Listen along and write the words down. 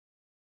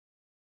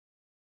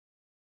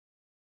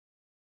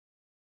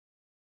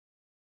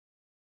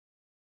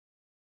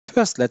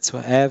First, let's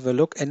have a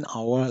look in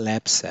our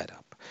lab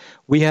setup.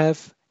 We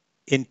have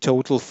in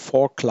total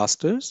 4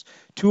 clusters.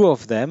 2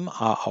 of them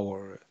are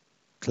our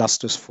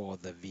clusters for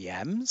the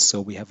VMs. So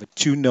we have a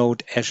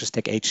 2-node Azure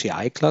Stack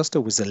HCI cluster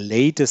with the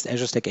latest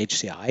Azure Stack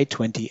HCI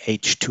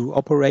 20H2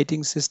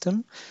 operating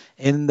system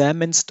in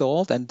them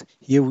installed. And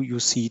here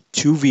you see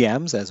 2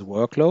 VMs as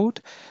workload.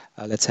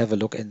 Let's have a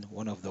look in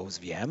one of those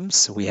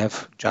VMs. We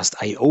have just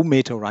IO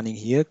meter running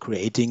here,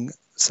 creating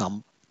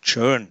some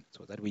churn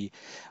so that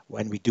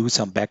when we do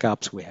some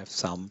backups, we have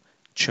some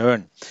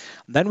churn.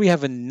 And then we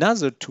have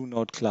another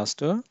 2-node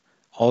cluster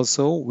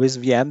also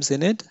with VMs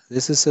in it.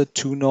 This is a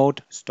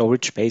 2-node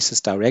Storage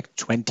Spaces Direct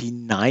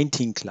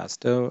 2019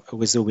 cluster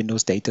with the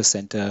Windows Data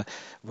Center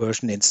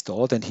version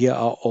installed. And here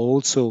are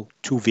also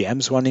 2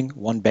 VMs running,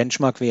 one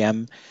benchmark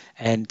VM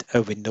and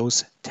a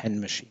Windows 10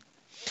 machine.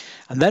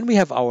 And then we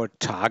have our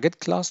target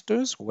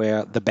clusters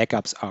where the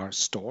backups are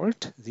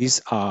stored.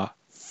 These are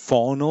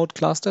 4-node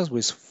clusters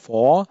with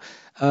 4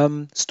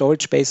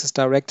 Storage Spaces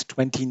Direct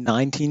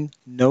 2019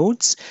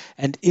 nodes.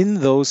 And in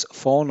those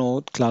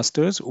 4-node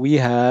clusters, we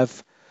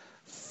have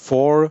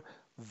 4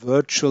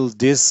 virtual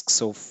disks,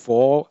 so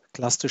 4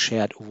 cluster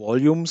shared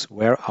volumes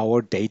where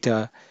our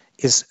data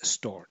is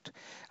stored.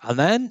 And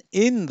then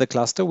in the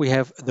cluster, we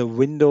have the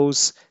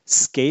Windows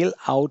scale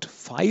out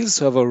file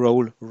server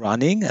role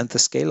running, and the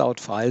scale out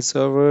file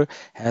server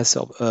has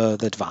the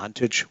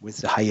advantage with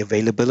the high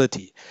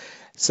availability.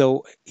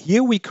 So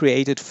here we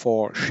created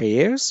 4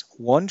 shares.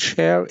 One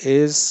share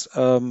is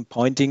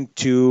pointing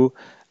to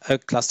a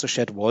cluster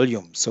shared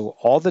volume. So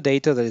all the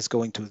data that is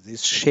going to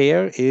this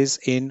share is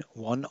in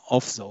one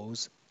of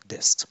those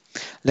disks.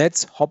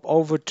 Let's hop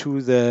over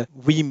to the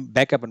Veeam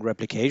backup and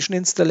replication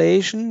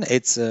installation.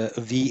 It's a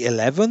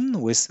V11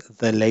 with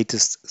the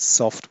latest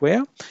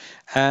software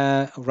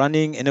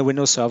running in a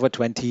Windows Server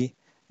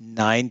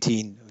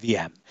 2019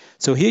 VM.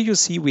 So here you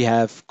see we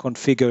have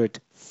configured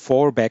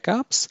 4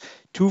 backups,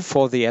 2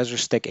 for the Azure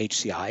Stack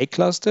HCI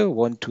cluster,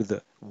 one to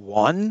the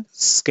one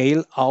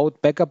scale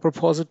out backup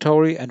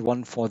repository and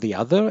one for the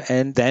other,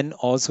 and then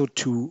also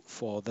 2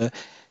 for the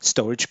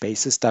Storage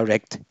Spaces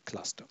Direct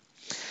cluster.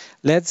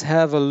 Let's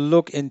have a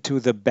look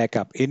into the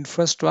backup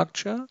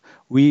infrastructure.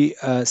 We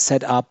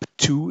set up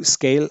 2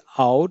 scale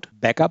out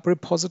backup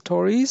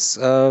repositories.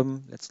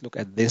 Let's look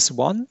at this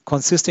one,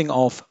 consisting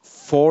of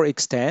 4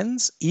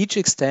 extents. Each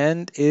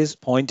extent is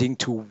pointing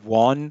to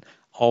one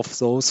of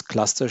those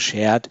cluster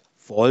shared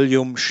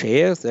volume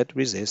shares that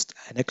resist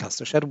in a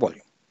cluster shared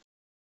volume.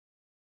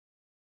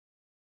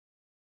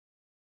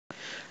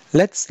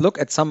 Let's look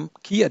at some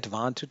key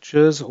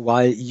advantages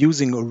while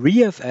using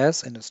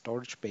ReFS in a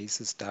Storage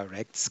Spaces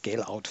Direct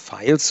scale-out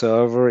file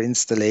server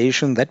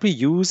installation that we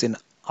use in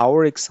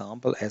our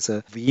example as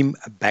a Veeam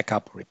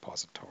backup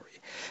repository.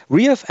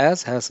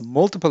 ReFS has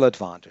multiple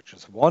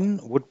advantages. One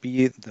would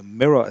be the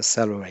mirror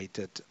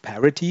accelerated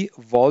parity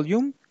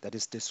volume that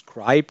is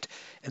described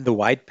in the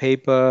white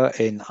paper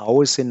in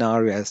our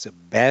scenario as the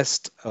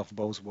best of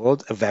both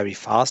worlds, a very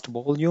fast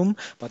volume,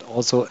 but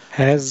also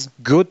has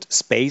good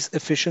space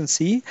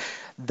efficiency.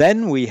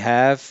 Then we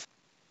have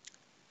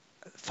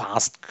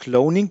fast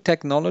cloning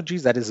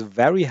technologies that is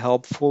very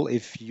helpful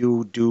if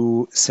you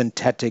do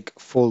synthetic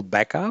full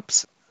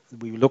backups.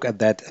 We will look at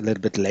that a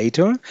little bit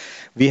later.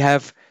 We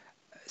have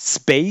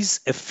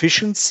space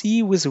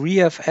efficiency with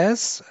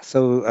ReFS.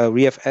 So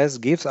ReFS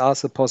gives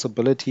us the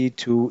possibility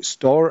to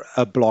store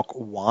a block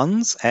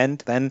once and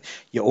then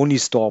you only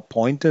store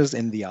pointers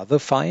in the other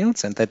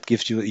files, and that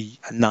gives you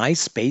a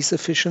nice space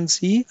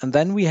efficiency. And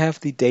then we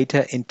have the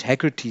data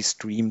integrity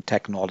stream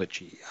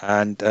technology.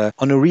 And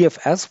on a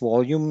ReFS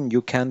volume,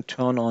 you can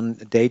turn on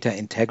data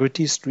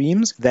integrity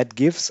streams that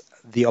gives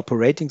the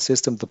operating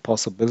system the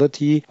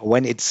possibility,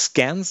 when it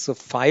scans the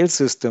file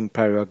system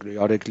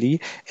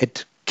periodically,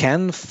 it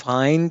can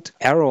find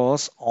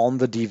errors on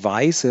the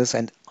devices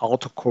and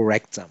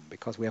autocorrect them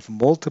because we have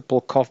multiple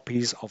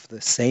copies of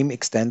the same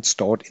extent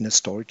stored in a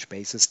Storage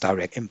Spaces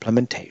Direct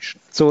implementation.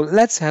 So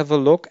let's have a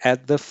look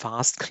at the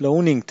fast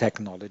cloning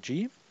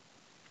technology.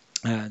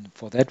 And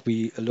for that,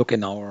 we look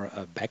in our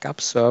backup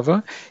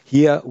server.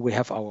 Here we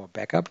have our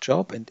backup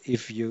job. And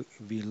if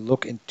we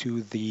look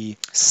into the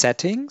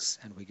settings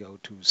and we go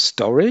to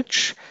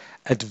storage,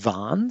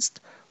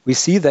 advanced, we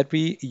see that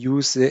we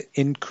use the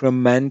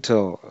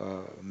incremental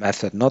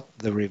method, not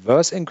the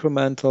reverse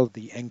incremental,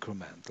 the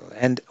incremental.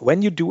 And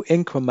when you do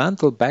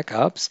incremental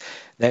backups,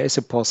 there is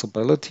a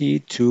possibility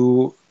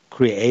to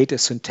create a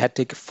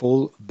synthetic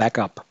full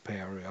backup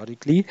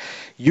periodically.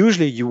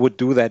 Usually you would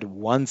do that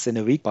once in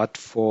a week, but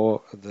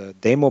for the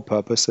demo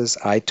purposes,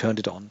 I turned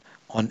it on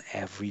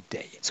every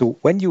day. So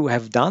when you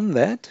have done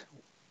that,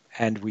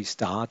 and we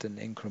start an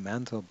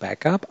incremental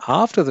backup,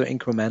 after the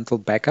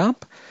incremental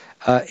backup,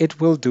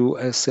 it will do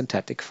a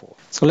synthetic full.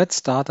 So let's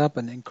start up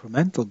an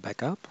incremental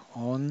backup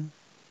on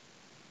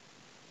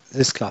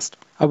this cluster.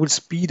 I will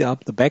speed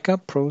up the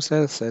backup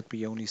process so that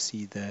we only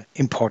see the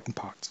important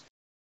parts.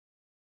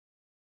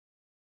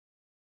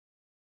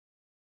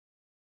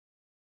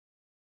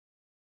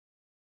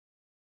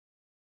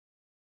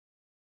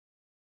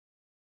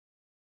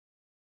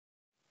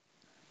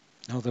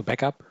 Now the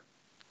backup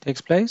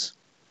takes place.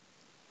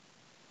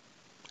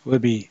 It will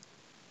be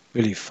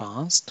really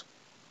fast.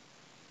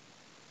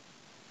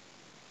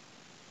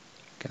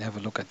 You can have a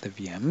look at the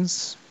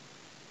VMs.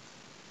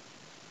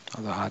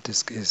 Now the hard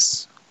disk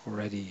is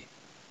already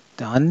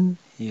done.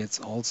 Here it's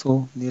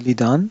also nearly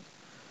done.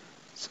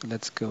 So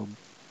let's go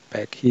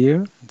back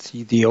here and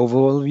see the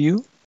overall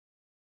view.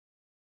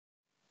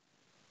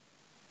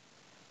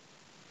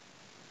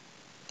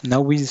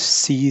 Now we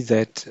see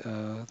that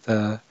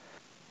the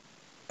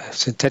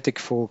synthetic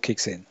full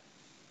kicks in.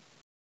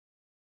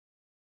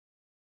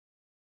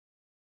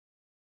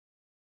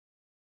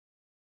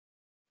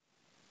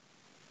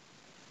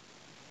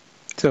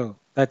 So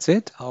that's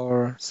it.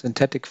 Our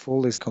synthetic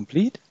full is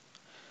complete.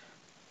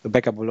 The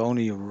backup will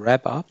only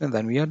wrap up and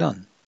then we are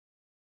done.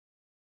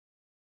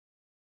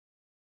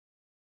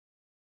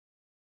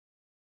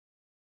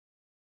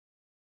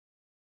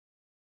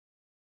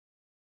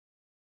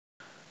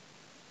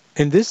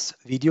 In this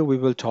video, we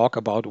will talk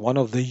about one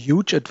of the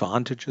huge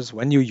advantages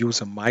when you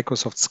use a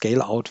Microsoft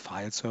scale-out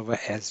file server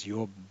as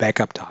your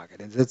backup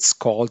target, and it's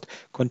called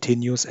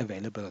continuous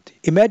availability.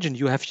 Imagine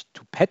you have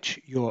to patch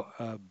your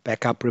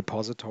backup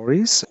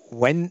repositories.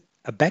 When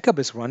a backup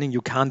is running,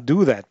 you can't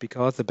do that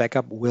because the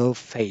backup will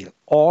fail,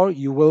 or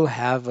you will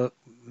have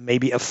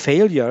maybe a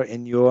failure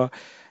in your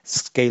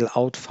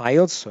scale-out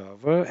file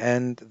server,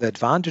 and the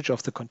advantage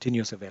of the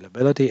continuous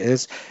availability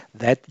is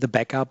that the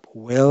backup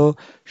will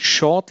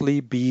shortly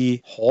be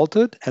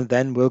halted and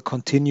then will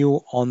continue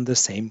on the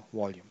same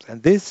volumes.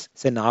 And this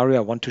scenario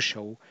I want to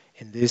show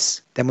in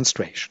this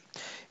demonstration.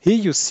 Here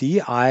you see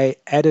I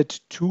added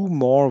 2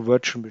 more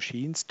virtual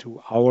machines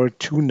to our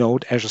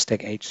 2-node Azure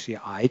Stack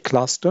HCI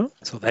cluster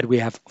so that we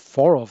have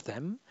 4 of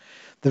them.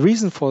 The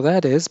reason for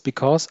that is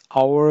because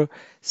our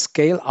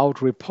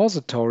scale-out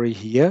repository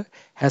here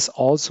has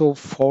also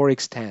 4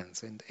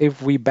 extents. And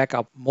if we back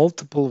up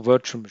multiple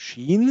virtual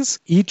machines,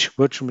 each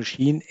virtual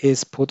machine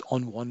is put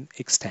on 1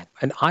 extent.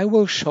 And I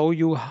will show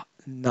you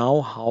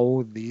now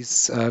how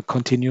this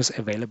continuous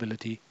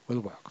availability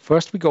will work.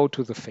 First, we go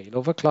to the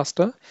failover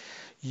cluster.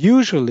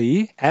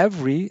 Usually,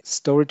 every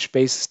storage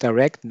basis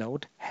direct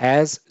node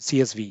has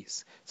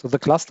CSVs. So the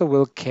cluster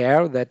will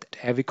care that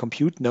every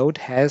compute node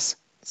has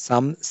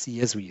some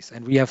CSVs,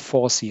 and we have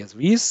 4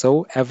 CSVs,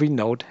 so every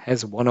node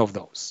has 1 of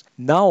those.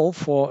 Now,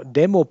 for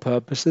demo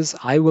purposes,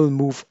 I will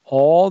move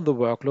all the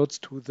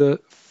workloads to the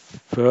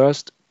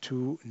first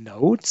 2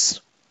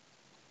 nodes,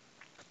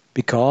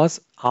 because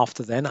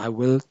after then I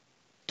will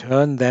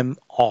turn them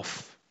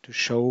off to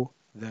show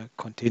the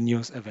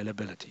continuous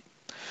availability.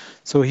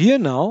 So here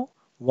now,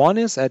 1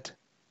 is at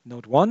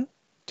node 1,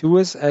 2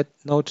 is at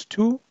node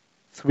 2,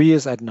 3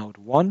 is at node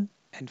 1,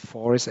 and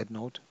 4 is at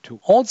node 2.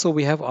 Also,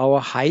 we have our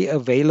high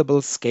available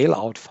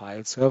scale-out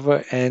file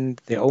server, and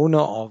the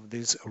owner of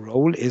this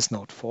role is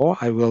node 4.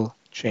 I will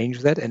change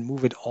that and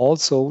move it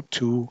also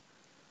to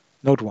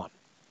node 1.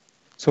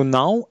 So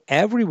now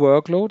every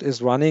workload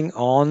is running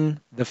on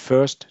the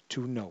first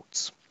 2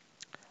 nodes.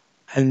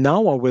 And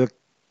now I will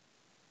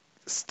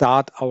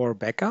start our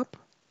backup.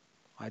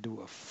 I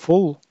do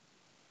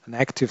an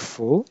active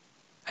full,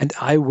 and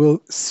I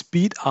will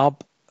speed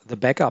up the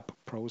backup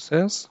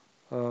process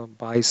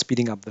by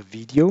speeding up the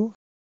video.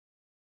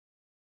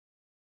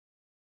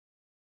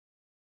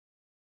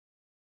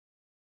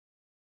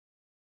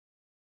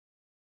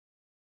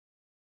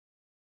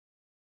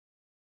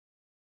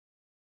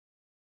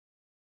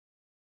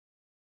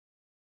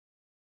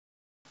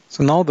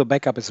 So now the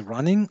backup is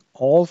running.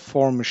 All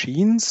 4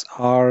 machines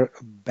are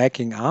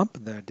backing up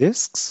their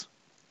disks.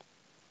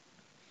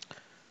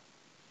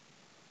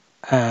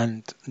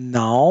 And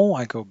now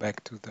I go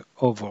back to the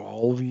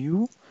overall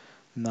view.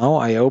 Now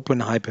I open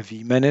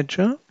Hyper-V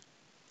Manager,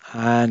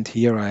 and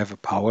here I have a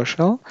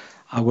PowerShell.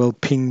 I will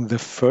ping the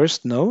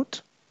first node.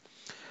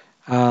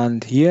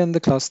 And here in the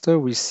cluster,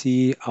 we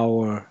see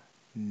our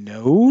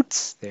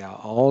nodes. They are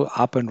all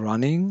up and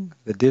running.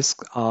 The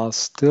disks are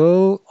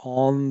still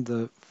on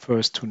the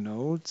first 2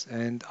 nodes,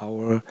 and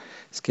our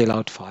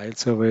scale-out file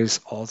server is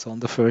also on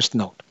the first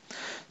node.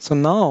 So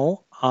now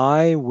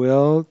I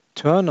will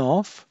turn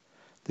off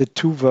the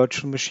 2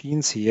 virtual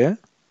machines here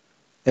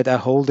that are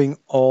holding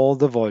all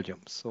the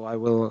volumes. So I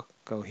will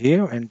go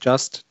here and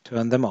just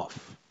turn them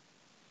off.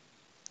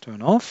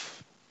 Turn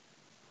off.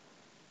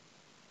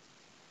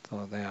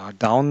 So they are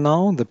down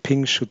now. The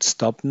ping should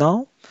stop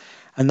now.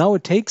 And now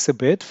it takes a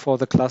bit for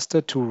the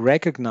cluster to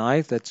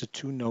recognize that the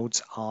 2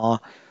 nodes are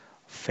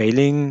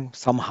failing.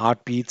 Some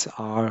heartbeats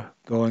are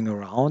going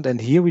around.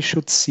 And here we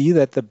should see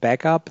that the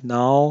backup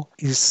now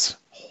is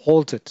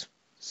halted.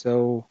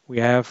 So we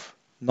have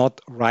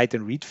not write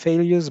and read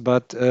failures,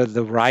 but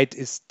the write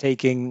is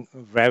taking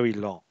very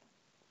long.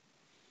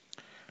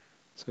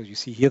 So you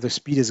see here the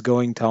speed is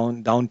going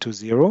down to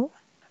 0.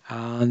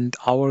 And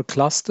our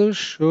cluster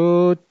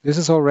this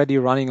is already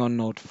running on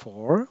node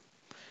 4.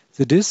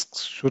 The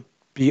disks should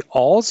be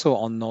also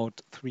on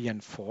node 3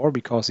 and 4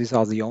 because these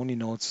are the only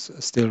nodes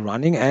still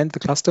running. And the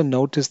cluster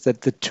noticed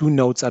that the 2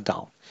 nodes are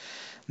down.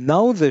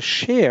 Now the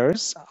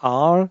shares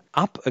are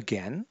up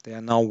again. They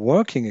are now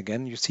working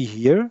again. You see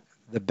here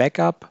the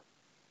backup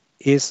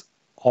is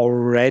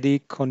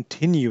already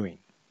continuing.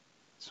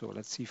 So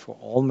let's see for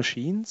all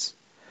machines.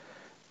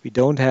 We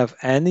don't have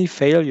any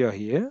failure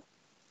here.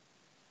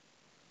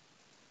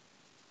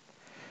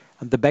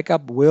 And the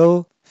backup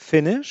will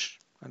finish,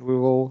 and we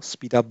will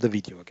speed up the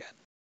video again.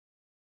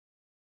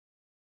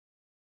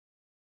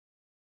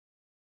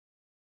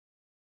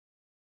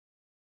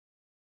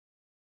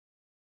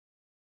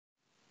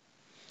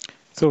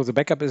 So the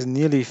backup is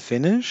nearly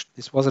finished.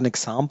 This was an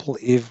example.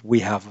 If we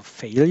have a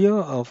failure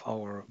of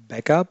our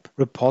backup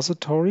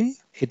repository,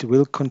 it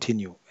will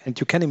continue. And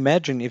you can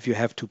imagine if you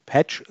have to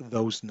patch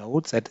those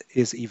nodes, that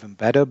is even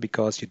better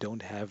because you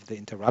don't have the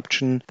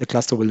interruption. The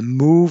cluster will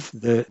move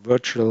the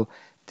virtual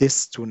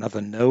disk to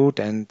another node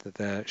and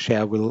the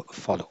share will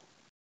follow.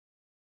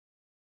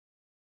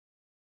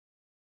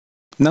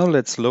 Now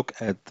let's look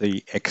at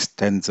the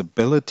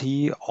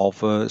extensibility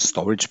of a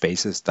storage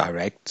basis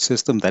direct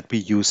system that we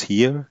use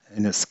here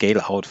in a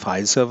scale-out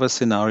file server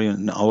scenario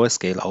in our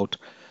scale-out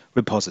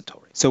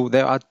repository. So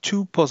there are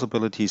two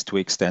possibilities to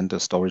extend a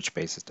storage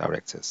basis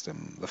direct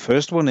system. The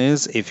first one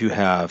is if you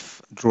have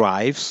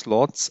drive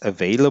slots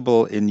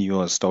available in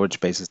your storage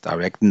basis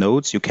direct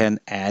nodes, you can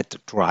add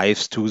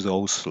drives to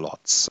those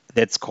slots.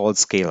 That's called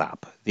scale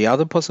up. The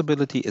other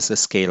possibility is a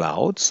scale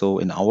out. So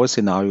in our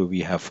scenario, we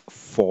have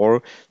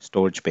 4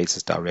 storage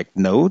basis direct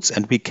nodes,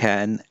 and we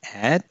can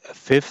add a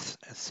 5th,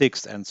 a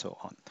 6th, and so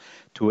on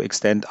to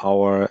extend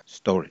our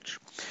storage.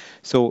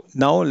 So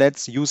now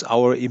let's use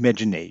our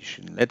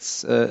imagination.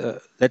 Let's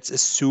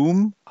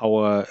assume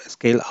our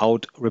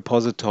scale-out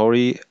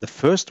repository, the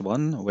first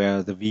one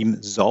where the Veeam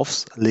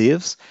ZOFs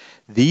lives,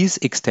 these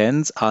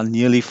extents are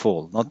nearly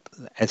full. Not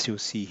as you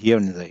see here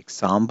in the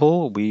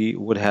example, we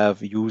would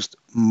have used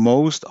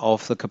most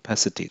of the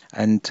capacity.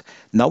 And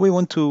now we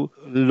want to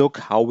look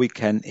how we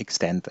can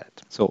extend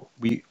that. So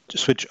we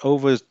switch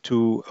over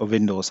to a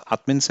Windows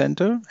Admin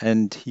Center,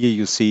 and here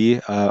you see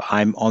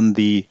I'm on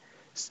the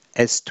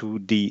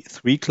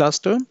S2D3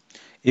 cluster.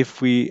 If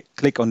we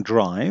click on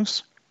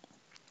drives,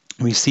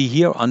 we see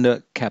here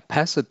under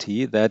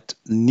capacity that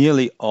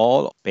nearly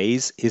all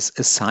space is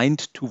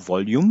assigned to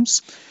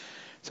volumes.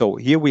 So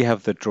here we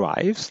have the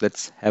drives.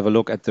 Let's have a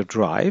look at the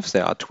drives.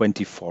 There are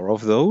 24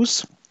 of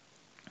those.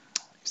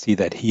 You see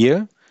that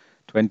here,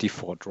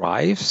 24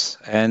 drives,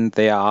 and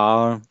they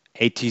are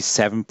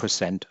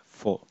 87%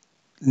 full.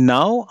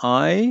 Now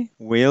I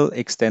will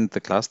extend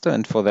the cluster,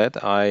 and for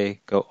that I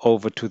go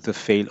over to the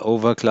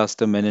failover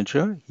cluster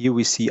manager. Here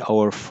we see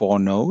our 4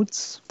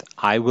 nodes.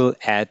 I will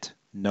add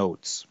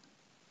nodes.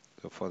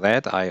 So for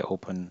that I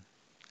open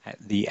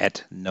the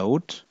add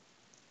node.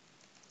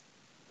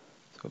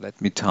 So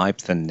let me type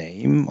the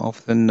name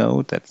of the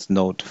node. That's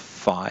node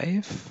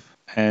 5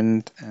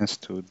 and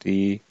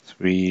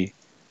S2D3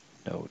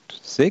 node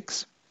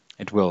 6.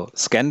 It will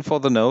scan for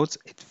the nodes.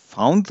 It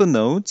found the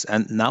nodes,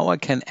 and now I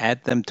can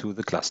add them to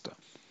the cluster.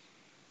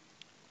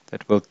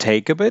 That will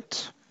take a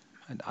bit,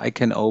 and I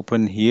can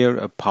open here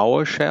a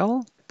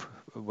PowerShell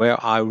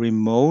where I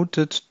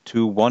remoted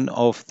to one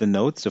of the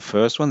nodes, the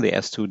first one, the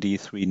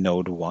S2D3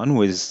 node 1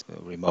 with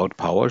remote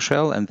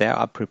PowerShell, and there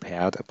I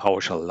prepared a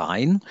PowerShell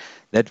line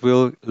that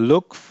will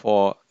look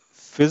for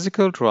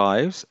physical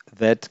drives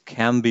that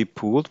can be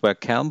pooled, where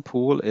can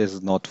pool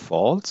is not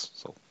false,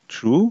 so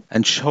true,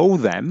 and show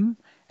them,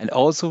 and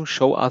also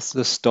show us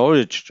the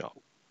storage job.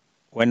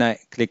 When I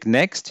click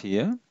next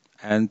here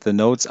and the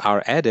nodes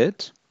are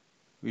added,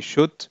 we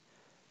should,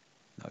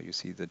 now you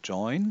see the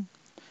join,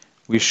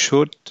 we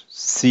should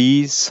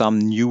see some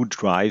new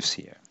drives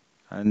here.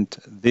 And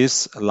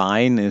this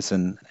line is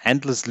an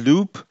endless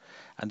loop,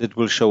 and it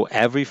will show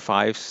every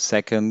 5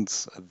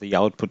 seconds the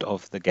output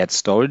of the get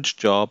storage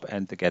job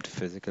and the get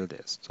physical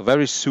disk. So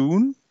very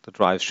soon the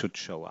drives should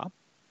show up.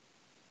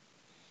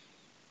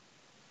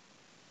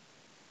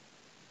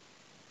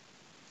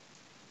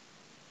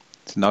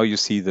 So now you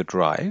see the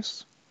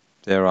drives.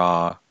 There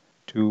are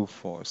 2,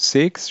 4,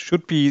 6,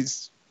 should be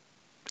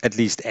at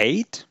least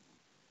 8.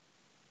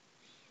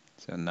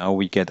 So now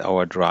we get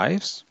our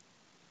drives.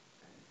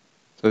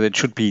 So that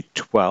should be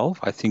 12.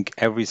 I think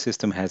every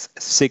system has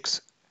 6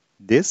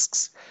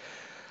 disks.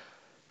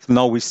 So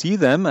now we see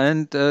them,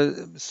 and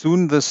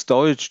soon the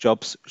storage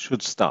jobs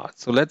should start.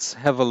 So let's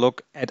have a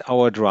look at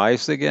our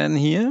drives again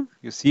here.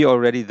 You see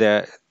already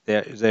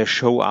they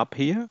show up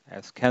here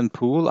as can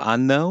pool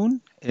unknown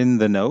in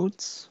the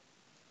nodes.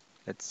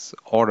 Let's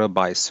order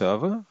by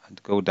server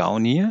and go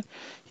down here.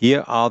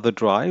 Here are the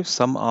drives.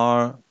 Some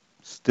are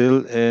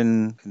still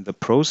in the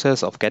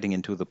process of getting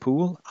into the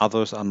pool.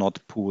 Others are not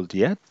pooled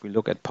yet. We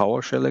look at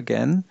PowerShell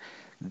again.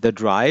 The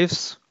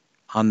drives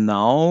are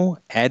now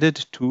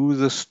added to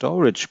the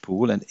storage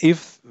pool, and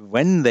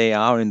when they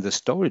are in the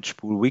storage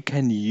pool, we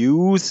can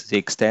use the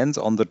extents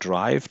on the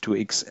drive to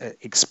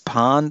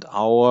expand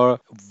our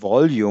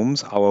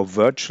volumes, our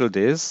virtual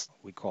disks.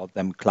 We call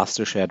them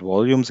cluster shared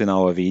volumes in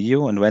our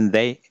video, and when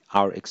they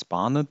are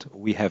expanded,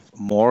 we have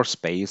more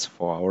space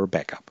for our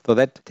backup. So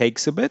that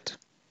takes a bit.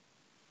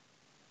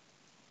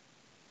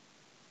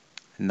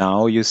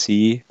 Now you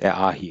see they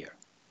are here.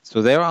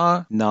 So they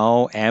are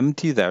now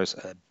empty. There's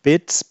a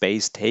bit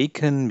space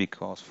taken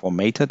because for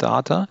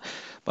metadata,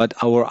 but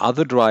our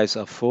other drives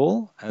are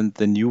full and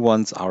the new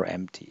ones are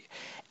empty.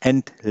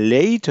 And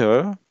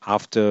later,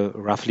 after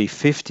roughly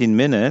 15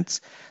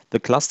 minutes, the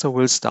cluster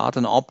will start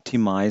an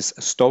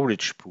optimized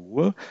storage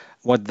pool.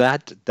 What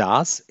that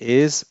does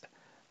is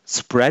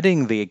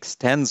spreading the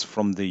extents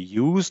from the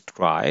used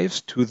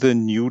drives to the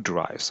new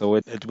drive. So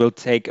it will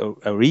take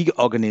a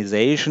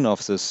reorganization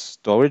of the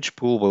storage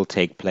pool will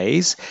take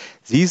place.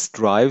 These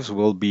drives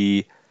will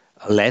be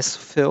less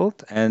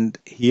filled, and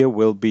here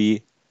will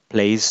be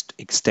placed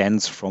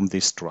extents from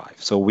this drive.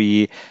 So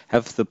we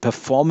have the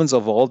performance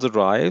of all the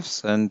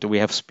drives, and we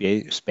have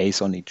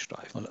space on each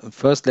drive.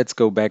 First, let's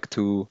go back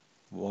to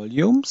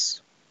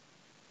volumes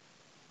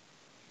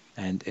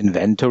and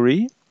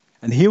inventory.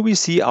 And here we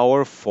see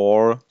our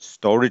 4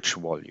 storage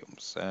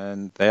volumes,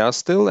 and they are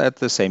still at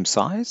the same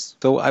size.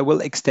 So I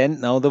will extend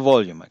now the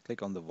volume. I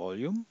click on the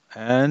volume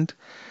and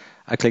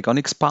I click on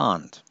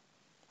expand.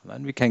 And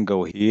then we can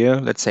go here.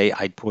 Let's say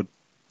I put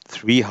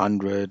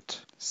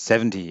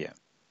 370 here.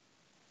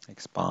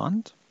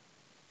 Expand.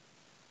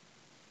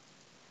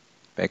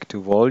 Back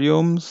to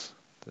volumes.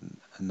 Then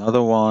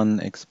another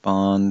one,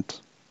 expand.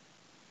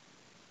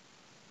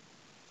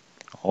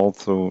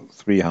 Also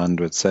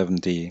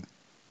 370.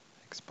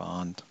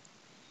 Expand.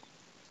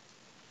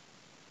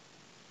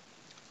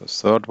 The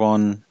third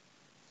one,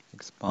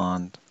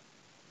 expand.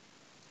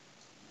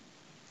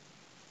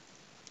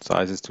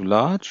 Size is too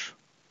large.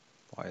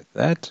 Why is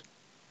that?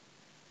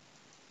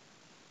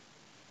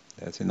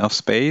 There's enough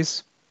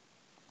space.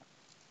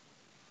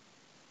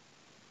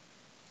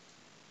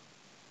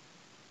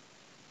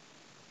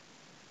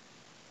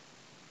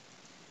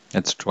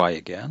 Let's try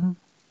again.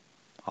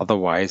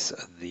 Otherwise,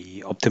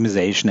 the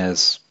optimization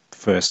has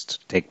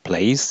first take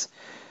place.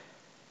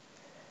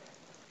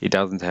 It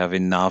doesn't have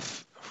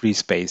enough free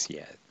space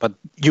yet, but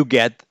you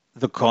get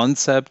the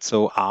concept.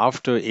 So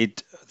after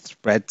it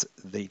spreads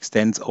the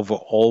extents over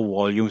all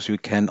volumes, you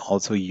can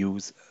also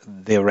use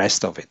the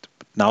rest of it.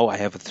 But now I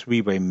have a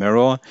 3-way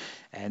mirror,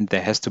 and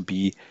there has to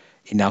be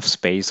enough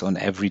space on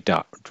every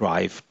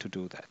drive to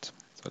do that.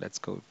 So let's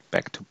go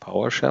back to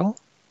PowerShell.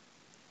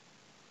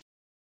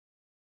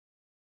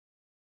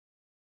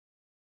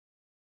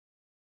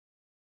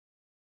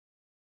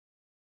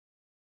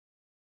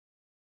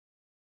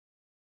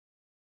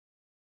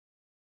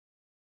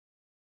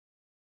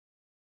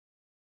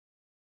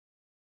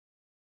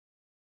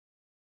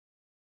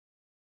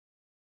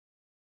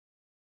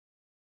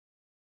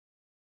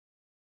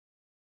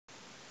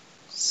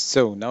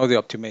 So now the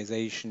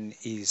optimization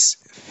is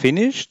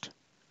finished.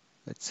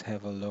 Let's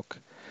have a look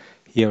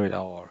here at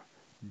our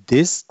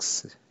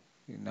disks.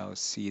 You now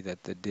see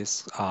that the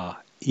disks are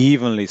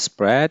evenly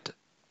spread,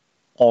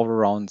 all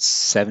around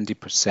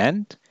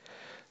 70%.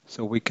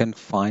 So we can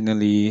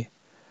finally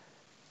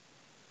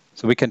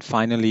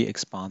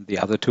expand the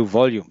other 2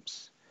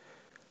 volumes.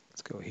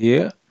 Let's go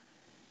here,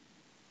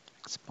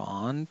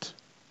 expand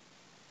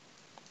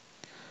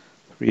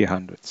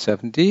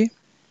 370.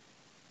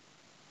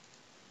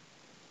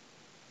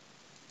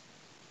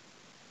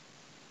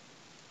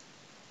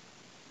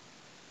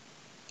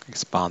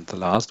 Expand the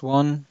last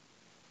one,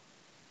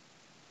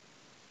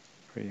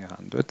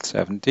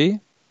 370.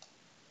 Let's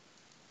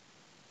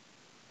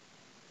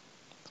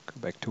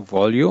go back to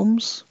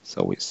volumes.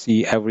 So we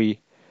see every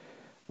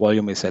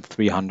volume is at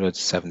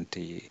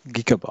 370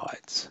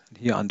 gigabytes.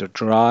 Here under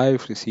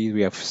drive, you see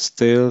we have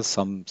still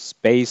some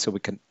space, so we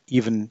can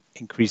even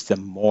increase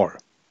them more.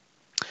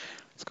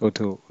 Let's go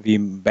to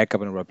Veeam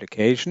Backup and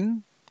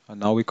Replication. And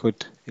now we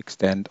could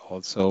extend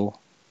also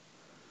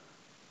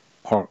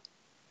or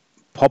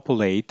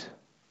populate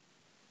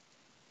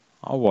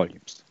our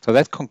volumes. So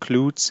that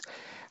concludes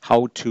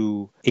how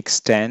to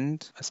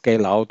extend a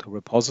scale out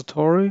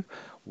repository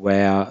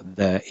where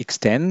the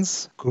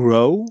extents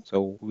grow.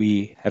 So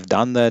we have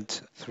done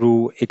that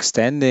through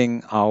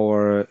extending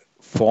our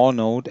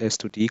 4-node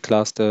S2D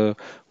cluster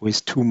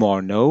with 2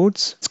 more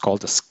nodes. It's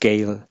called a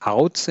scale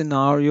out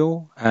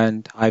scenario,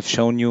 and I've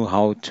shown you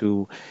how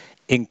to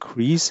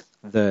increase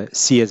the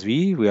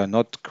CSV. We are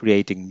not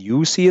creating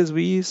new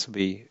CSVs,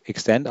 we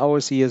extend our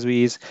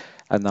CSVs,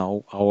 and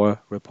now our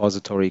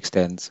repository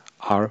extents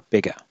are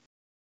bigger.